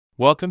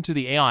Welcome to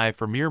the AI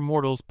for Mere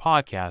Mortals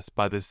podcast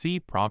by the C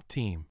Prompt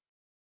team.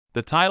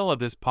 The title of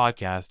this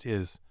podcast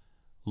is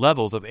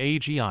Levels of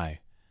AGI,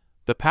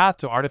 The Path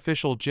to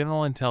Artificial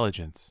General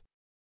Intelligence,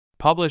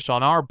 published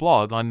on our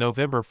blog on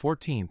November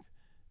 14,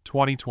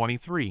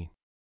 2023.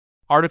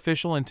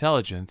 Artificial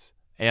intelligence,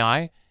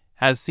 AI,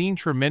 has seen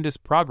tremendous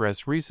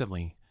progress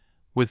recently,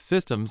 with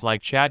systems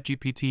like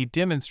ChatGPT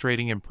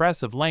demonstrating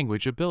impressive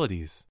language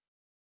abilities.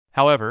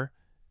 However,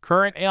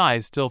 current AI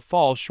still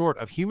falls short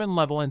of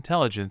human-level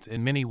intelligence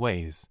in many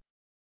ways.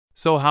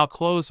 So how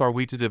close are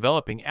we to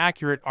developing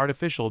accurate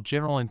artificial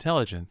general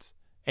intelligence,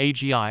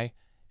 AGI,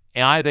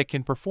 AI that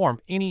can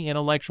perform any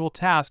intellectual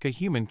task a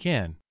human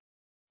can?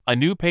 A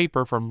new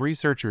paper from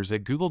researchers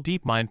at Google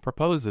DeepMind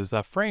proposes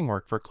a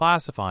framework for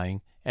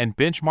classifying and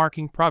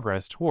benchmarking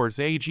progress towards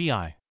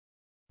AGI.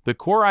 The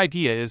core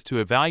idea is to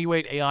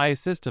evaluate AI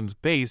systems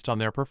based on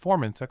their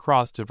performance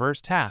across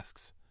diverse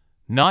tasks,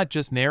 not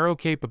just narrow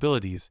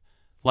capabilities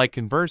like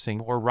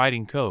conversing or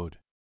writing code.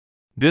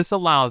 This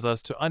allows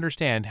us to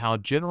understand how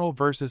general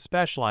versus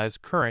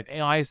specialized current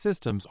AI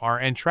systems are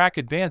and track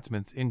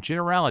advancements in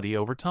generality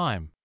over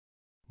time.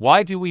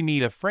 Why do we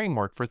need a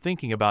framework for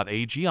thinking about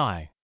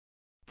AGI?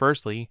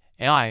 Firstly,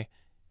 AI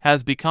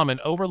has become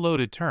an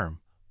overloaded term,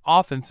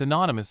 often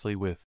synonymously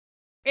with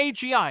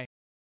AGI,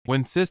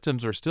 when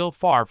systems are still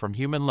far from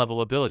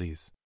human-level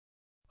abilities.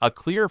 A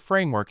clear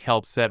framework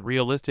helps set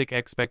realistic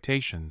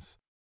expectations.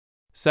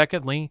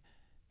 Secondly,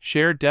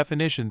 shared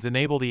definitions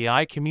enable the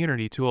AI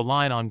community to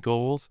align on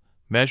goals,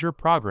 measure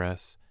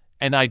progress,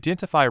 and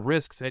identify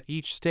risks at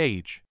each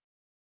stage.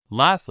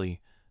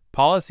 Lastly,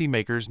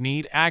 policymakers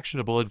need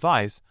actionable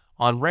advice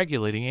on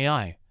regulating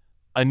AI.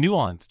 A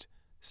nuanced,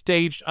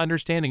 staged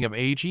understanding of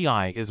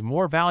AGI is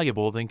more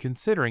valuable than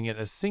considering it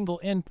a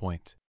single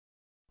endpoint.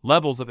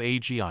 Levels of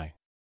AGI.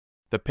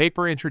 The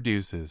paper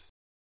introduces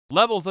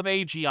Levels of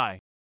AGI,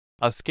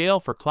 a scale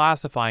for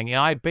classifying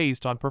AI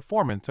based on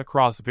performance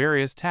across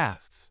various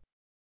tasks.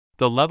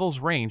 The levels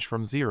range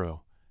from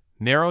 0,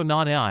 narrow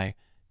non-AI,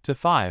 to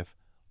 5,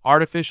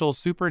 artificial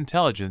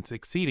superintelligence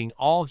exceeding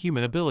all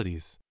human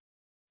abilities.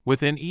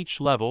 Within each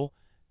level,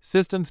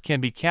 systems can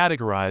be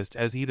categorized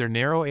as either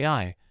narrow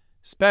AI,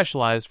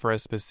 specialized for a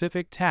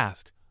specific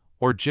task,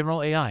 or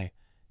general AI,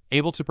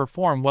 able to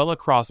perform well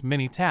across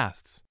many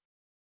tasks.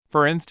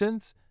 For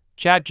instance,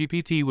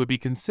 ChatGPT would be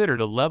considered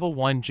a Level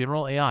 1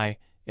 general AI,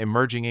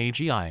 emerging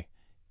AGI.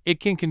 It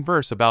can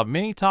converse about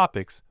many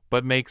topics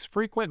but makes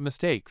frequent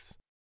mistakes.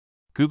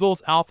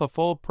 Google's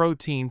AlphaFold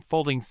protein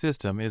folding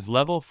system is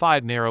Level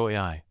 5 narrow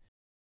AI.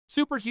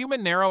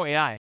 Superhuman narrow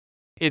AI.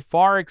 It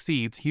far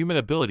exceeds human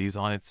abilities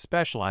on its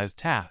specialized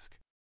task.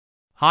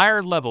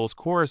 Higher levels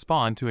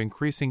correspond to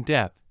increasing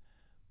depth,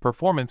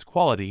 performance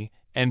quality,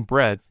 and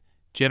breadth,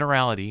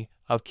 generality,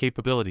 of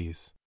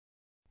capabilities.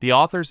 The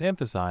authors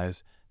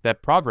emphasize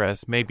that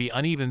progress may be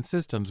uneven.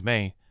 Systems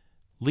may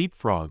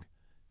leapfrog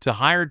to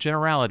higher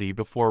generality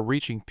before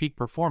reaching peak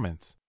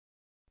performance.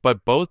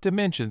 But both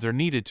dimensions are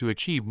needed to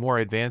achieve more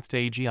advanced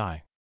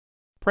AGI.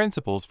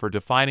 Principles for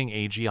defining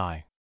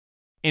AGI.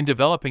 In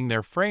developing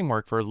their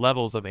framework for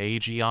levels of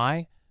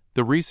AGI,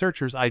 the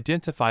researchers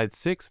identified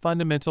 6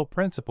 fundamental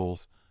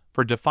principles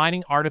for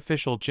defining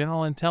artificial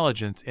general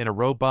intelligence in a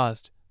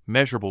robust,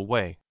 measurable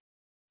way.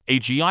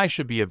 AGI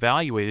should be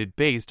evaluated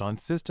based on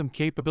system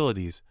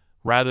capabilities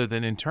rather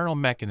than internal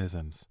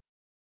mechanisms.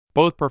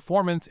 Both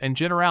performance and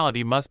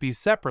generality must be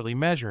separately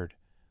measured,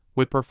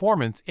 with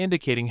performance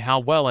indicating how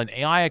well an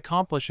AI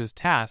accomplishes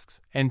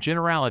tasks and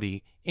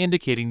generality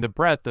indicating the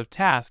breadth of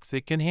tasks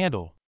it can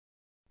handle.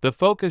 The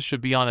focus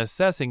should be on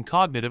assessing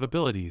cognitive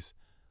abilities,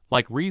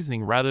 like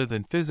reasoning rather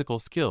than physical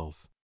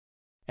skills.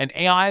 An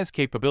AI's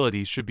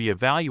capabilities should be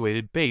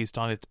evaluated based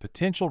on its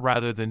potential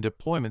rather than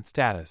deployment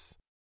status.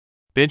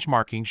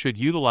 Benchmarking should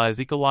utilize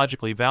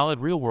ecologically valid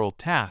real-world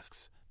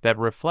tasks that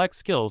reflect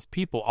skills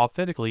people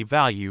authentically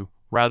value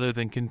rather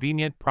than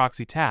convenient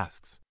proxy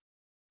tasks.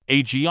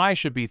 AGI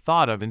should be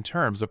thought of in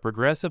terms of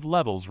progressive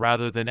levels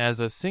rather than as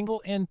a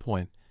single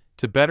endpoint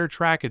to better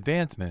track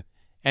advancement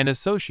and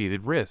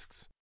associated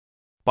risks.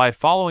 By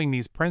following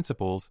these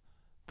principles,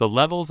 the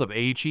levels of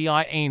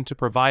AGI aim to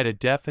provide a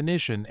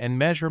definition and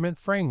measurement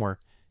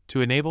framework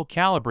to enable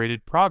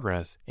calibrated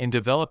progress in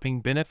developing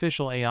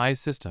beneficial AI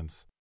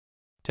systems.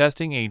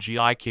 Testing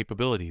AGI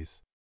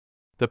capabilities.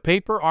 The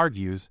paper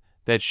argues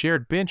that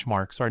shared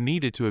benchmarks are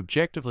needed to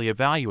objectively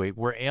evaluate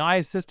where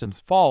AI systems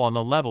fall on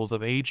the levels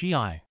of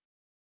AGI.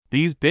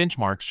 These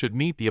benchmarks should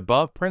meet the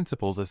above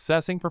principles,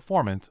 assessing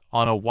performance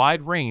on a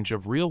wide range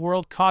of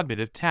real-world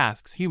cognitive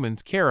tasks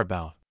humans care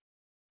about.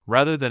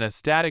 Rather than a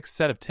static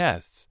set of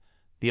tests,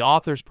 the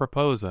authors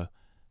propose a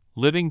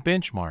living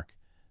benchmark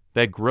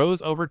that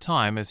grows over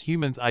time as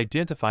humans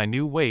identify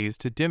new ways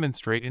to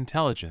demonstrate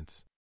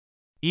intelligence.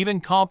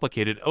 Even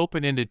complicated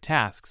open-ended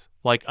tasks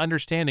like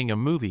understanding a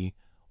movie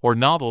or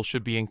novel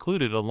should be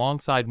included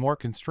alongside more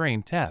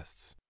constrained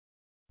tests.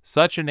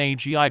 Such an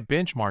AGI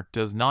benchmark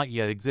does not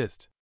yet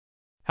exist.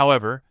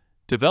 However,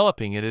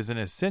 developing it is an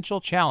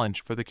essential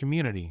challenge for the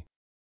community.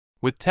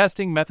 With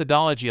testing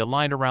methodology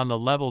aligned around the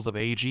levels of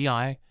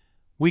AGI,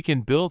 we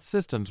can build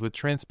systems with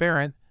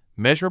transparent,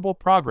 measurable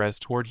progress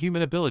toward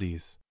human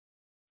abilities.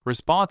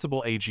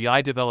 Responsible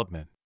AGI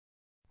development.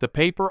 The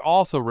paper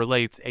also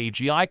relates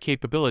AGI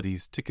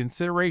capabilities to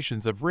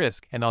considerations of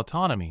risk and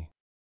autonomy.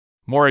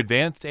 More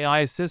advanced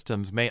AI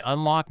systems may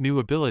unlock new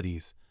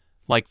abilities,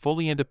 like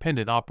fully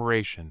independent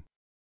operation.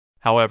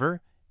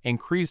 However,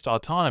 increased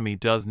autonomy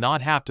does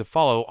not have to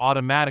follow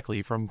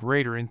automatically from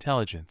greater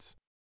intelligence.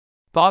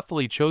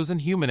 Thoughtfully chosen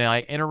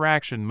human-AI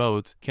interaction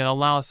modes can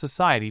allow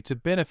society to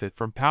benefit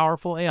from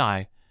powerful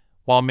AI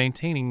while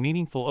maintaining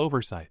meaningful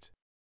oversight.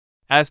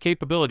 As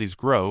capabilities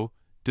grow,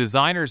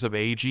 designers of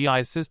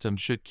AGI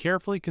systems should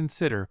carefully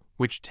consider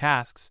which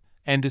tasks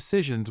and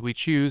decisions we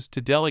choose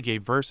to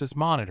delegate versus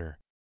monitor.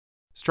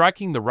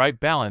 Striking the right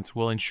balance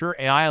will ensure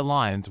AI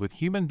aligns with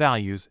human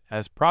values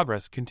as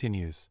progress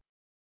continues.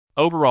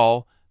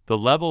 Overall, the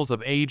levels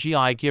of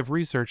AGI give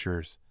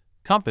researchers,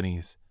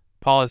 companies,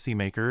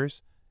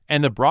 policymakers,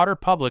 and the broader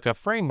public a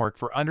framework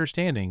for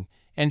understanding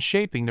and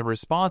shaping the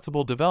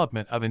responsible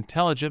development of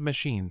intelligent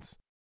machines.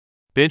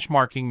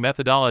 Benchmarking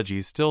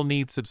methodologies still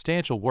need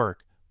substantial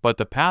work, but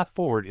the path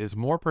forward is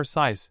more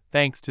precise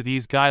thanks to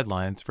these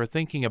guidelines for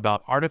thinking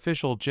about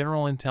artificial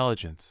general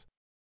intelligence.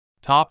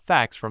 Top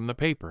facts from the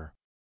paper.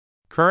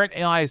 Current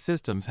AI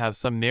systems have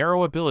some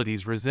narrow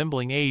abilities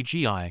resembling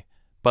AGI,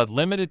 but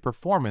limited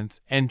performance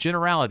and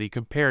generality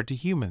compared to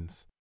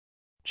humans.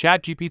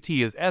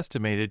 ChatGPT is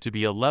estimated to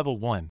be a level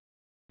 1.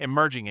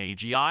 Emerging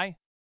AGI.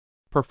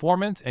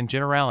 Performance and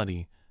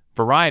generality,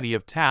 variety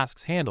of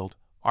tasks handled,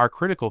 are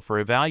critical for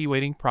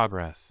evaluating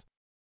progress.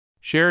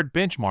 Shared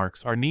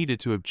benchmarks are needed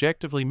to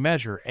objectively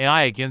measure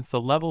AI against the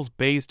levels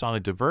based on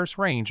a diverse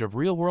range of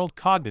real-world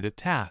cognitive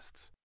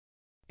tasks.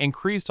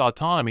 Increased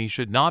autonomy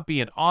should not be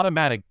an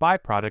automatic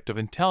byproduct of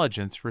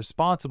intelligence.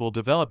 Responsible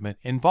development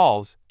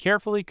involves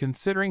carefully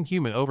considering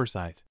human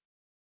oversight.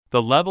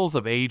 The levels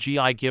of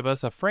AGI give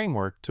us a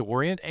framework to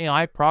orient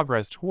AI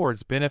progress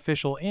towards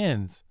beneficial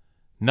ends,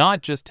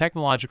 not just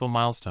technological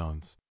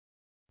milestones.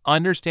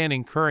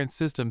 Understanding current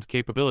systems'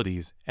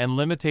 capabilities and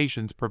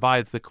limitations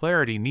provides the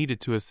clarity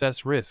needed to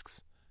assess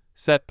risks,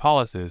 set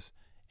policies,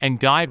 and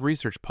guide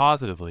research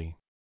positively.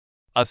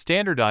 A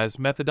standardized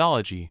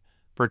methodology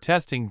for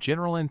testing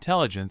general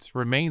intelligence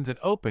remains an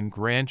open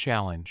grand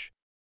challenge.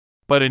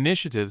 But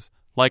initiatives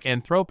like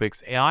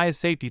Anthropic's AI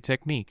safety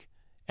technique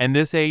and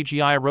this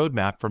AGI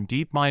roadmap from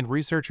DeepMind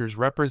researchers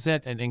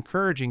represent an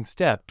encouraging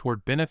step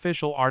toward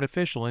beneficial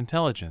artificial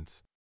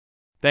intelligence.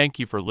 Thank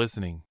you for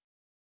listening.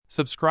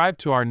 Subscribe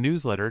to our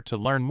newsletter to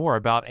learn more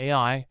about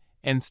AI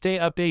and stay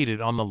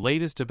updated on the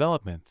latest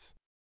developments.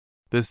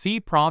 The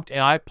C-Prompt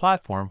AI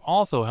platform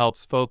also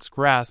helps folks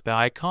grasp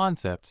AI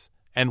concepts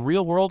and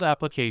real-world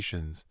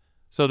applications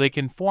so they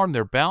can form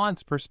their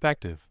balanced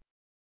perspective.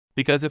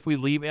 Because if we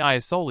leave AI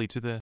solely to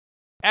the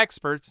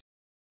experts,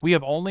 we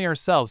have only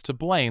ourselves to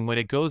blame when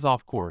it goes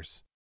off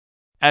course.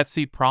 At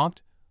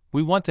C-Prompt,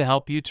 we want to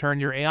help you turn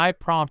your AI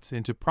prompts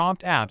into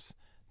prompt apps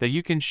that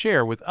you can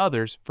share with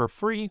others for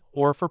free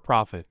or for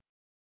profit.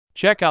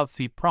 Check out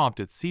C-Prompt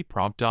at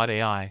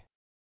cprompt.ai.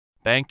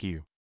 Thank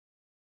you.